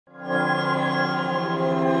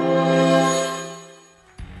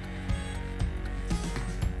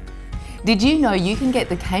Did you know you can get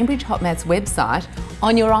the Cambridge HOTmaths website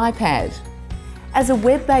on your iPad? As a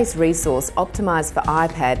web-based resource optimised for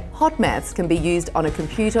iPad, HOTmaths can be used on a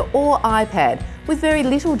computer or iPad with very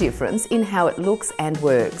little difference in how it looks and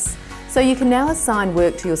works. So you can now assign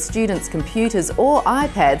work to your students' computers or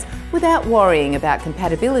iPads without worrying about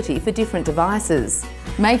compatibility for different devices,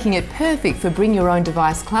 making it perfect for bring your own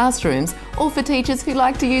device classrooms or for teachers who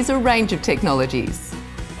like to use a range of technologies.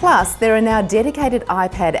 Plus, there are now dedicated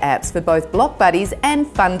iPad apps for both Block Buddies and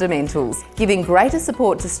Fundamentals, giving greater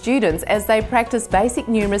support to students as they practice basic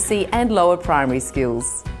numeracy and lower primary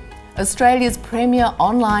skills. Australia's premier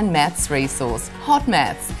online maths resource,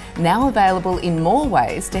 HOTmaths, now available in more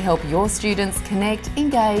ways to help your students connect,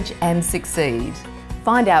 engage and succeed.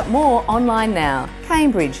 Find out more online now,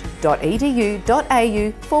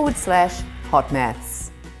 cambridge.edu.au/HOTmaths.